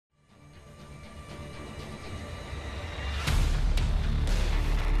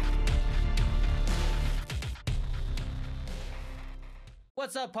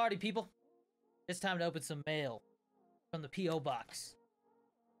What's up, party people? It's time to open some mail from the P.O. box.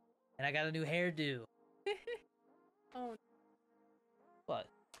 And I got a new hairdo. Oh. What?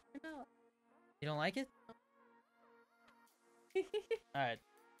 No. You don't like it? Alright,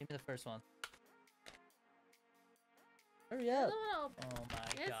 give me the first one. Hurry up. No. Oh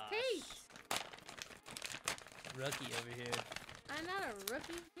my gosh. Kate. Rookie over here. I'm not a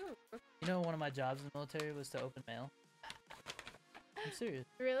rookie. You're a rookie. You know one of my jobs in the military was to open mail? I'm serious.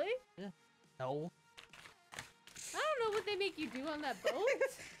 Really? Yeah. No. I don't know what they make you do on that boat.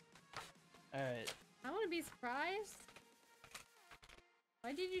 Alright. I want to be surprised.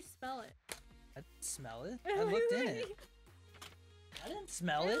 Why did you smell it? I didn't smell it. I looked in it. I didn't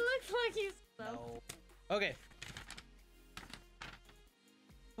smell it. It looked like you smelled it. No. Okay.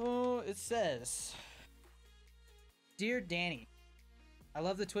 Oh, it says, Dear Danny, I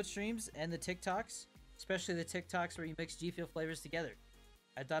love the Twitch streams and the TikToks, especially the TikToks where you mix G Fuel flavors together.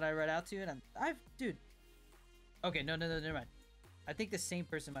 I thought I'd write out to you, and dude. Okay, no, never mind. I think the same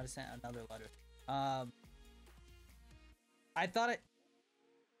person might have sent another letter. I thought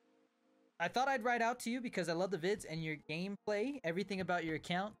I'd write out to you because I love the vids and your gameplay, everything about your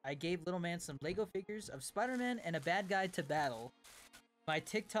account. I gave little man some Lego figures of Spider-Man and a bad guy to battle. My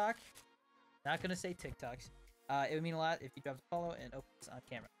TikTok, not gonna say TikToks. It would mean a lot if you dropped a follow and open this on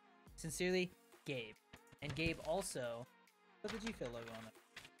camera. Sincerely, Gabe. And Gabe also put the G Fuel logo on it.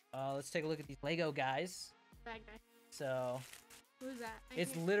 Let's take a look at these Lego guys. Bad guy. So, who's that?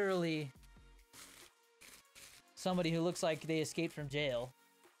 it's literally somebody who looks like they escaped from jail.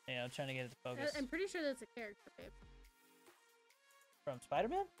 You know, trying to get it to focus. I'm pretty sure that's a character, babe. From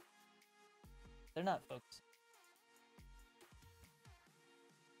Spider-Man? They're not focused.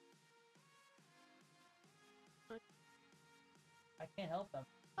 I can't help them.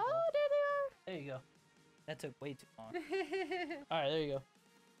 Oh, there There you go. That took way too long. they are. Alright, there you go.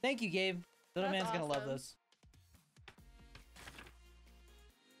 Thank you, Gabe. Little That's man's gonna love awesome. those.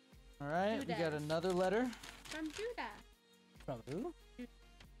 Alright, we got Judah. another letter. From Judah. From who?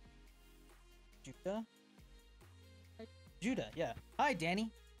 Judah? Like- Judah, yeah. Hi,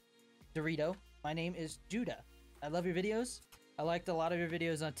 Danny. Dorito. My name is Judah. I love your videos. I liked a lot of your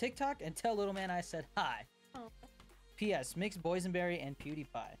videos on TikTok, and tell little man I said hi. Oh. P.S. Mix boysenberry and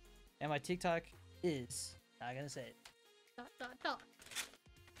PewDiePie. And my TikTok is... not gonna say it. ...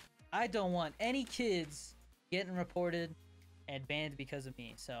 I don't want any kids getting reported and banned because of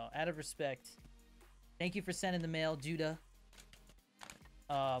me. So, out of respect, thank you for sending the mail, Judah.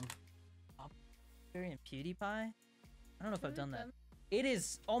 Boysenberry and PewDiePie? I don't know if I've done that. It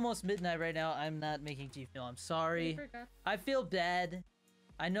is almost midnight right now. I'm not making G Fuel. I'm sorry. I feel bad.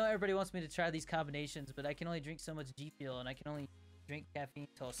 I know everybody wants me to try these combinations, but I can only drink so much G Fuel, and I can only drink caffeine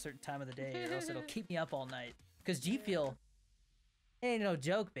till a certain time of the day, or else it'll keep me up all night. Because G Fuel ain't no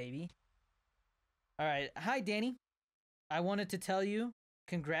joke, baby. Alright, hi Danny. I wanted to tell you,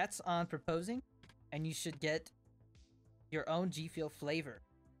 congrats on proposing, and you should get your own G Fuel flavor.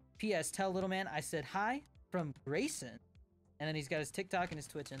 P.S. Tell little man I said hi from Grayson. And then he's got his TikTok and his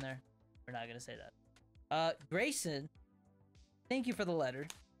Twitch in there. We're not gonna say that. Grayson, thank you for the letter.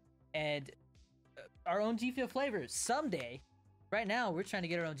 And our own G Fuel flavors someday. Right now, we're trying to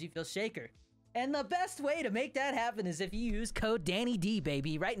get our own G Fuel shaker. And the best way to make that happen is if you use code DannyD,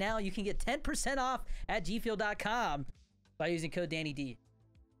 baby. Right now, you can get 10% off at gfuel.com by using code DannyD.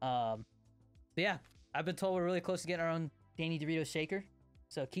 But yeah, I've been told we're really close to getting our own Danny Dorito shaker.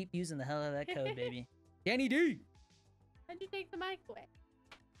 So keep using the hell out of that code, baby. Danny D! How'd you take the mic away?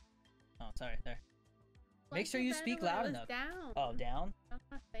 Oh, sorry, there. Make Like sure it you better speak when it loud was enough. Down. Oh, down? That's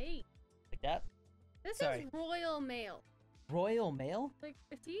my face. Like that? This Sorry. is Royal Mail. Royal Mail? Like,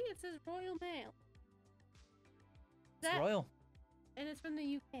 see, it says Royal Mail. It's royal. And it's from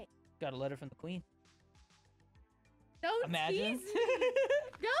the UK. Got a letter from the Queen. Don't Imagine. tease me.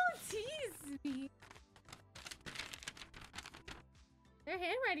 Don't tease me. Their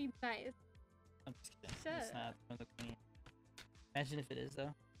handwriting's nice. I'm just kidding. Shut It's up. not from the Queen. Imagine if it is,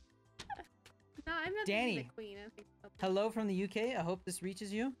 though. No, I'm not Danny. the Queen. I think so. Hello from the UK. I hope this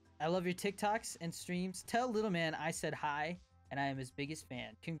reaches you. I love your TikToks and streams. Tell little man I said hi, and I am his biggest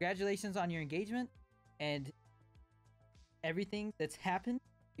fan. Congratulations on your engagement and everything that's happened.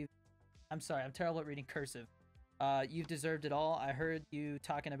 I'm sorry, I'm terrible at reading cursive. You've deserved it all. I heard you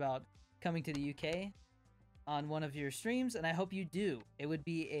talking about coming to the UK on one of your streams, and I hope you do. It would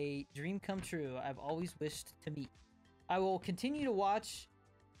be a dream come true. I've always wished to meet. I will continue to watch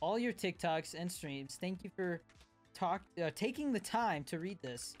all your TikToks and streams. Thank you for taking the time to read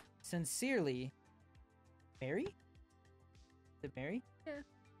this. Sincerely, Mary? Is it Mary? Yeah.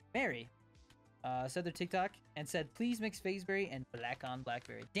 Mary. said their TikTok and said, please mix Fazeberry and black on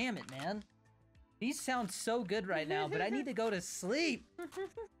blackberry. Damn it, man. These sound so good right now, but I need to go to sleep.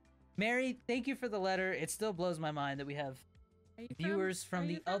 Mary, thank you for the letter. It still blows my mind that we have viewers from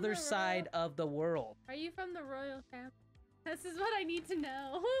the other side of the world. Are you from the royal family? This is what I need to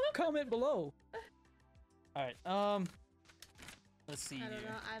know. Comment below. All right. Let's see. I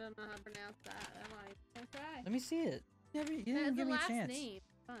don't know how to pronounce that. I'm not even gonna try. Let me see it. You didn't give me a chance. Name.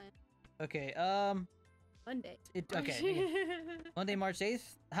 Fine. Okay. Monday. Okay. Monday, March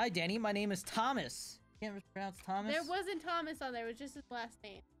 8th. Hi, Danny. My name is Thomas. Can't pronounce Thomas. There wasn't Thomas on there. It was just his last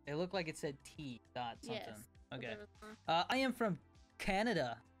name. It looked like it said T dot something. Yes. Okay. I am from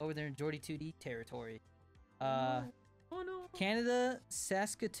Canada, over there in Geordie 2D territory. Oh no. Canada,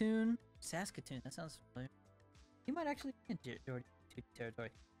 Saskatoon. Saskatoon. That sounds familiar. You might actually be in Geordie 2D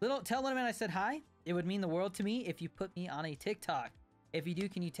territory. Tell Little Man I said hi. It would mean the world to me if you put me on a TikTok. If you do,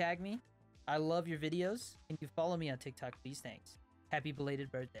 can you tag me? I love your videos. Can you follow me on TikTok, please? Thanks. Happy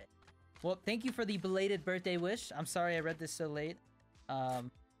belated birthday. Well, thank you for the belated birthday wish. I'm sorry I read this so late.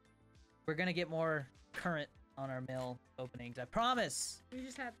 We're gonna get more current on our mail openings. I promise. We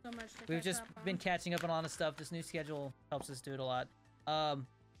just had so much to We've just been catching up on a lot of stuff. This new schedule helps us do it a lot.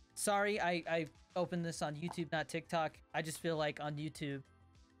 Sorry, I opened this on YouTube, not TikTok. I just feel like on YouTube,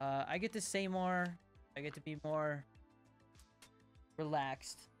 I get to say more. I get to be more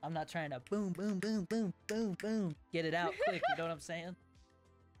relaxed. I'm not trying to boom, boom, boom, boom, boom, boom. Get it out quick. You know what I'm saying?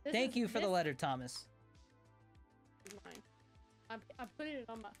 Thank you for the letter, Thomas. I'm putting it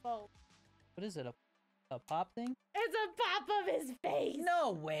on my phone. What is it? A pop thing? It's a pop of his face.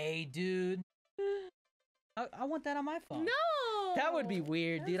 No way, dude. I want that on my phone. No. That would be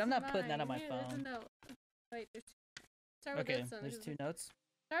weird, dude. I'm not putting that on my Here, phone. there's a note. Wait, start with Okay, this one. there's two notes.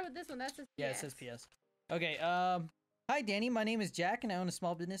 Start with this one. That says PS. Yeah, it says PS. Okay, hi, Danny. My name is Jack, and I own a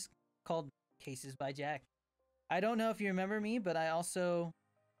small business called Cases by Jack. I don't know if you remember me, but I also...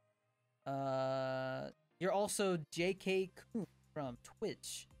 You're also JK Coon from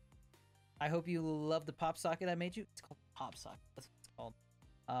Twitch. I hope you love the pop socket I made you. It's called Pop Socket. That's what it's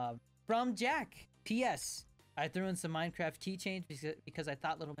called. From Jack. P.S. I threw in some Minecraft keychains because I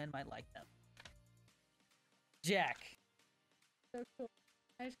thought little men might like them. Jack. So cool.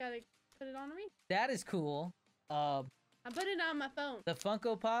 I just gotta put it on me. That is cool. I'm putting it on my phone. The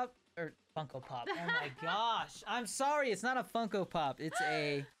Funko Pop or Funko Pop. Oh my gosh. I'm sorry. It's not a Funko Pop. It's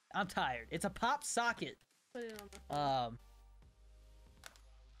a... I'm tired. It's a pop socket. Put it on my phone.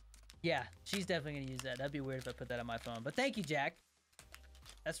 Yeah, she's definitely gonna use that. That'd be weird if I put that on my phone. But thank you, Jack.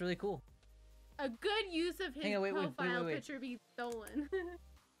 That's really cool. A good use of his profile picture being stolen.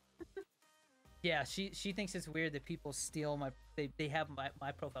 Yeah, she thinks it's weird that people steal they have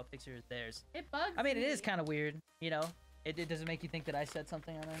my profile picture as theirs. It bugs I mean, me. it is kind of weird, you know. It doesn't make you think that I said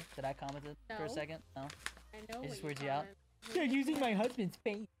something on there, that I commented for a No. second. No, I know. it just what weirds you out. comment. They're using my husband's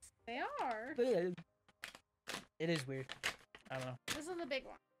face. They are. It is weird. I don't know. This is the big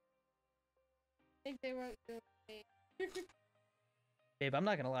one. I think they wrote good. Babe, I'm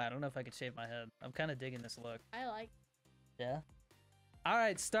not gonna lie. I don't know if I could shave my head. I'm kind of digging this look. I like. Yeah. All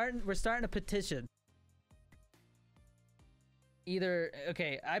right, we're starting a petition.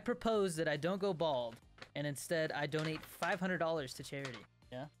 Okay, I propose that I don't go bald, and instead I donate $500 to charity.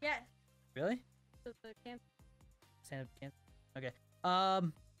 Yeah. Yes. Really? So the cancer. Stand up to cancer. Okay.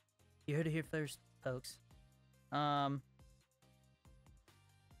 You heard it here first, folks. Oh, I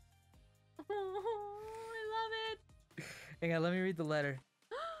love it. Hang on, let me read the letter.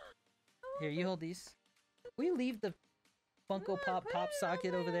 Here, you hold these. Will you leave the Funko Pop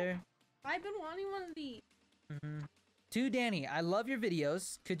socket over there? I've been wanting one of these. To Danny, I love your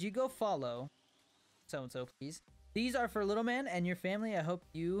videos. Could you go follow so-and-so, please? These are for Little Man and your family. I hope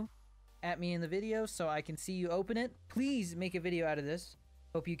you at me in the video so I can see you open it. Please make a video out of this.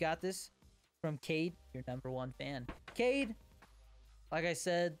 Hope you got this. From Cade, your #1 fan. Cade, like I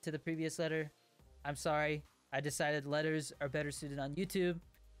said to the previous letter, I'm sorry. I decided letters are better suited on YouTube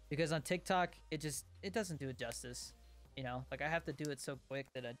because on TikTok, it doesn't do it justice. You know, like I have to do it so quick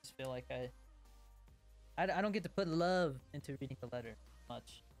that I just feel like I don't get to put love into reading the letter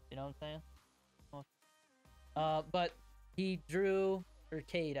much. You know what I'm saying? But he drew, or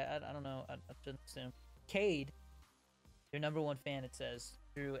Cade, I don't know, I shouldn't assume. Cade, your #1 fan, it says,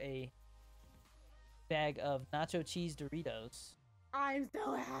 drew a bag of nacho cheese Doritos. I'm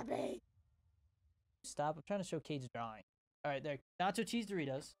so happy. Stop, I'm trying to show Cade's drawing. All right, there, nacho cheese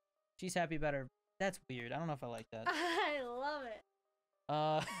Doritos. She's happy about her. That's weird. I don't know if I like that. I love it.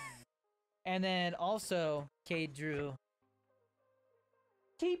 And then also, Cade drew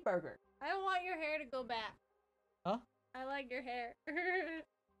cheeseburger. I want your hair to go back. Huh? I like your hair. I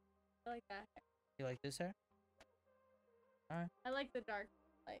like that hair. You like this hair? Alright. I like the dark.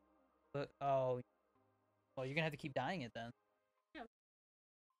 But, oh. Well, you're gonna have to keep dyeing it then. Yeah.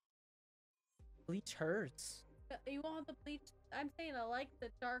 Bleach hurts. You won't have the bleach. I'm saying I like the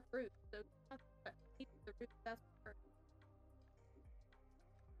dark roots. So bleach the roots. That's what hurts.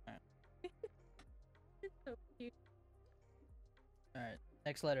 Alright. It's so cute. Alright.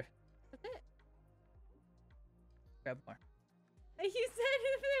 Next letter. That's it. Grab more. You said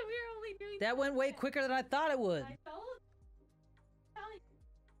that we were only doing. That went way quicker than I thought it would. I told.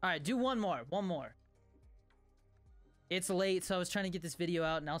 Alright, do one more. One more. It's late, so I was trying to get this video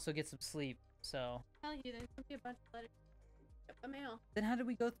out and also get some sleep. So. Tell you, there's gonna be a bunch of letters. Get the mail. Then how did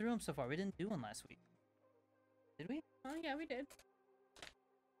we go through them so far? We didn't do one last week. Did we? Oh yeah, we did.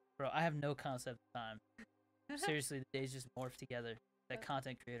 Bro, I have no concept of time. Seriously, the days just morph together. That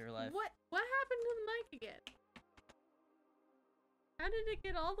content creator life. What happened to the mic again? How did it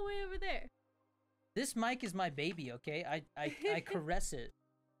get all the way over there? This mic is my baby, okay? I caress it.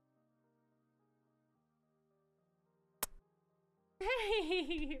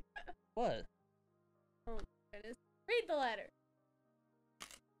 Hey! What? Oh goodness. Read the letter.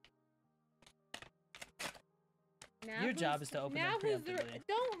 Now Your job is to open them preemptively.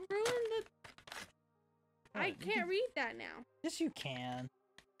 Don't ruin the... What? I can't read that now. Yes, you can.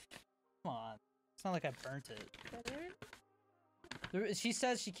 Come on. It's not like I burnt it. Is that it? She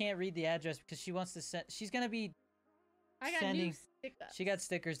says she can't read the address because she wants to send... She's gonna be I got sending... new stickers. She got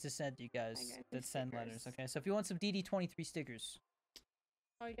stickers to send you guys got that new send stickers. letters, okay? So if you want some DD23 stickers...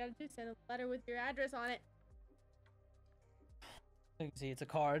 All you gotta do is send a letter with your address on it. You can see it's a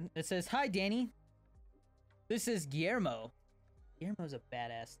card. It says, "Hi, Danny. This is Guillermo." Guillermo's a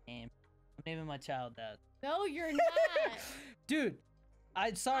badass name. I'm naming my child that. No, you're not. Dude,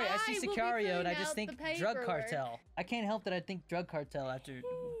 I'm sorry. I see will be Sicario and I filling just out think the drug paperwork. cartel. I can't help that I think drug cartel after...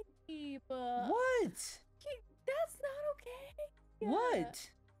 People. What? That's not okay. Yeah. What?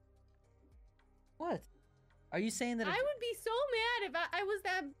 What? Are you saying that... I would be so mad if I was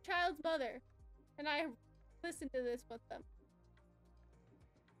that child's mother and I listened to this with them.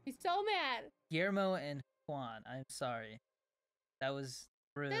 Be so mad. Guillermo and Juan, I'm sorry. That was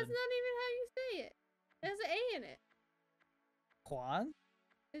rude. That's not even how you say it. There's an A in it, Juan?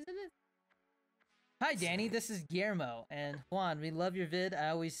 isn't it? Hi, Danny. This is Guillermo and Juan. We love your vid. I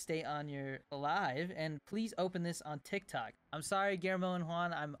always stay on your live, and please open this on TikTok. I'm sorry, Guillermo and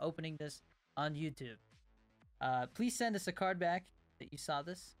Juan. I'm opening this on YouTube. Please send us a card back that you saw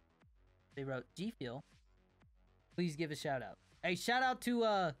this. They wrote G Fuel. Please give a shout out. Hey, shout out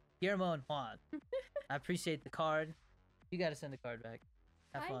to Guillermo and Juan. I appreciate the card. You gotta send a card back.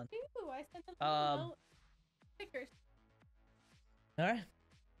 Have fun. I do. I sent them little stickers. All right.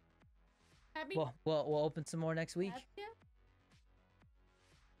 Happy? Well, we'll open some more next week. Yeah.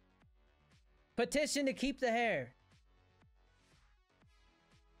 Petition to keep the hair.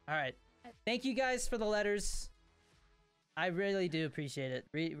 All right. Thank you guys for the letters. I really do appreciate it.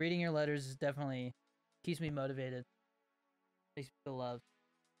 Reading your letters definitely keeps me motivated. Makes me feel loved.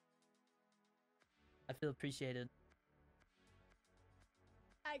 I feel appreciated.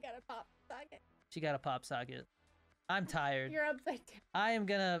 I got a pop socket. She got a pop socket. I'm tired. You're upside down.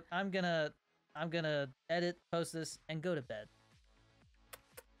 I'm gonna edit, post this, and go to bed.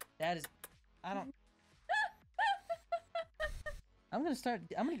 That is, I don't. I'm gonna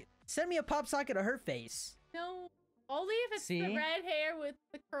send me a pop socket of her face. No, only if it's See? the red hair with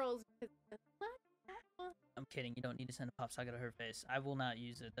the curls. What? I'm kidding. You don't need to send a pop socket of her face. I will not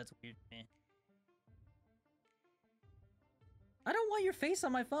use it. That's weird to me. I don't want your face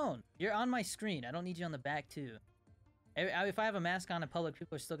on my phone. You're on my screen. I don't need you on the back too. If I have a mask on in public,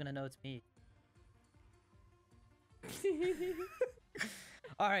 people are still gonna know it's me.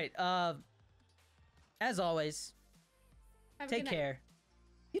 All right. As always, take care.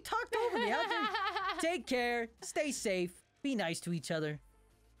 You talked over me. How dare you? Take care. Stay safe. Be nice to each other.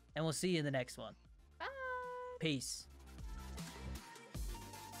 And we'll see you in the next one. Bye. Peace.